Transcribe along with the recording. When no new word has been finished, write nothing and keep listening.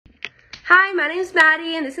Hi, my name is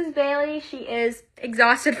Maddie, and this is Bailey. She is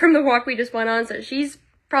exhausted from the walk we just went on, so she's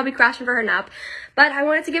probably crashing for her nap. But I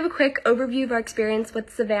wanted to give a quick overview of our experience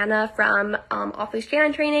with Savannah from Leash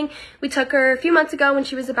K9 Training. We took her a few months ago when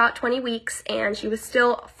she was about 20 weeks, and she was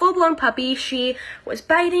still a full-blown puppy. She was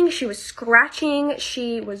biting, she was scratching,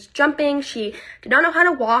 she was jumping, she did not know how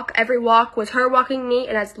to walk. Every walk was her walking me,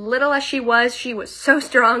 and as little as she was so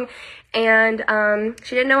strong. And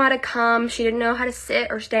she didn't know how to come, she didn't know how to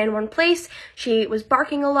sit or stay in one place. She was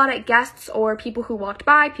barking a lot at guests or people who walked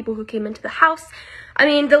by, people who came into the house. I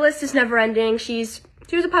mean, the list is never ending. She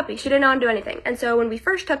was a puppy. She didn't know how to do anything. And so when we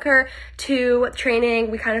first took her to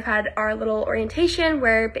training, we kind of had our little orientation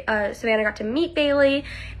where Savannah got to meet Bailey,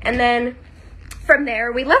 and then from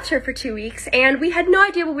there, we left her for 2 weeks, and we had no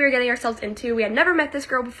idea what we were getting ourselves into. We had never met this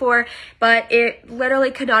girl before, but it literally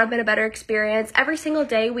could not have been a better experience. Every single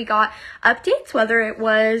day, we got updates, whether it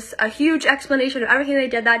was a huge explanation of everything they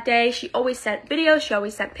did that day. She always sent videos. She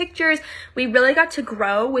always sent pictures. We really got to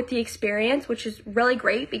grow with the experience, which is really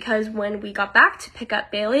great because when we got back to pick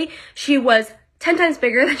up Bailey, she was 10 times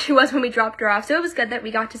bigger than she was when we dropped her off. So it was good that we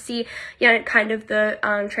got to see, kind of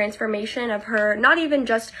the transformation of her, not even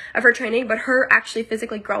just of her training, but her actually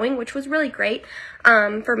physically growing, which was really great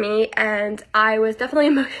for me. And I was definitely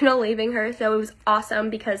emotional leaving her. So it was awesome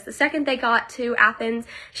because the second they got to Athens,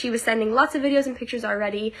 she was sending lots of videos and pictures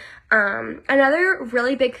already. Another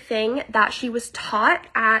really big thing that she was taught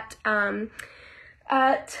at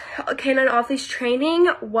K9 Off-Leash Training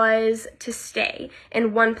was to stay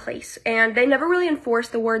in one place, and they never really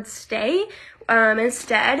enforced the word stay.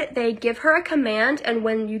 Instead, they give her a command, and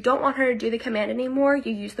when you don't want her to do the command anymore,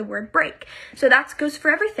 you use the word break. So that goes for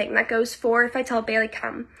everything. That goes for if I tell Bailey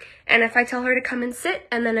come, and if I tell her to come and sit,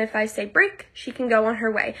 and then if I say break, she can go on her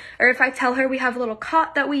way. Or if I tell her we have a little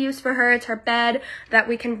cot that we use for her, it's her bed that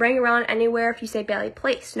we can bring around anywhere. If you say Bailey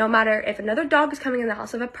place, no matter if another dog is coming in the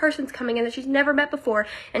house, if a person's coming in that she's never met before,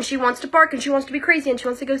 and she wants to bark, and she wants to be crazy, and she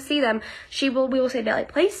wants to go see them, we will say Bailey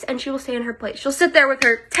place, and she will stay in her place. She'll sit there with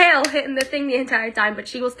her tail hitting the thing the entire time, but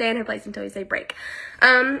she will stay in her place until we say break.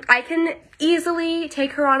 I can easily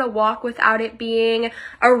take her on a walk without it being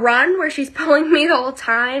a run where she's pulling me the whole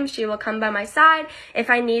time. She will come by my side. If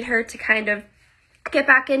I need her to kind of get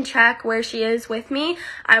back in check where she is with me,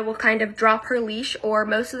 I will kind of drop her leash, or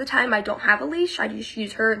most of the time I don't have a leash. I just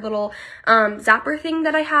use her little zapper thing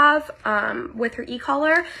that I have with her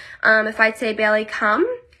e-collar. If I'd say Bailey come,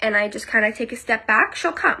 and I just kind of take a step back,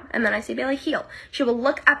 she'll come. And then I say, Bailey, heel. She will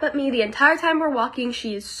look up at me the entire time we're walking.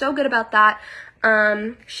 She is so good about that.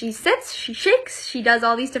 She sits, she shakes, she does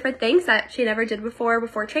all these different things that she never did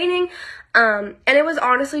before training. And it was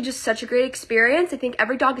honestly just such a great experience. I think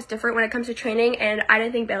every dog is different when it comes to training, and I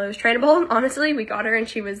didn't think Bailey was trainable. Honestly, we got her and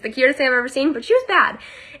she was the cutest thing I've ever seen, but she was bad.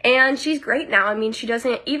 And she's great now. I mean, she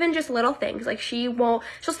doesn't, even just little things, like she'll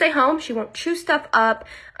stay home, she won't chew stuff up.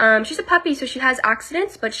 She's a puppy, so she has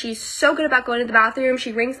accidents, but she's so good about going to the bathroom.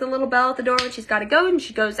 She rings the little bell at the door when she's got to go, and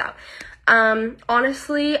she goes out.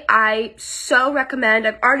 Honestly, I so recommend.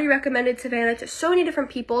 I've already recommended Savannah to so many different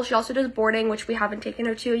people. She also does boarding, which we haven't taken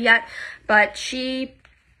her to yet, but she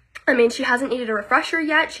hasn't needed a refresher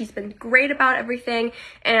yet. She's been great about everything,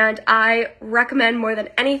 and I recommend more than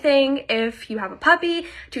anything, if you have a puppy,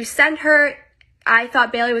 to send her. I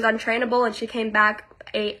thought Bailey was untrainable, and she came back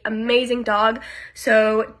an amazing dog.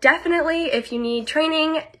 So definitely, if you need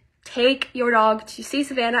training, take your dog to see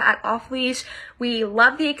Savannah at Off-Leash. We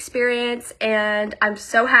love the experience, and I'm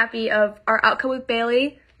so happy of our outcome with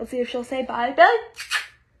Bailey. Let's see if she'll say bye. Bailey?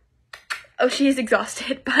 Oh, she is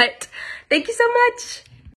exhausted, but thank you so much.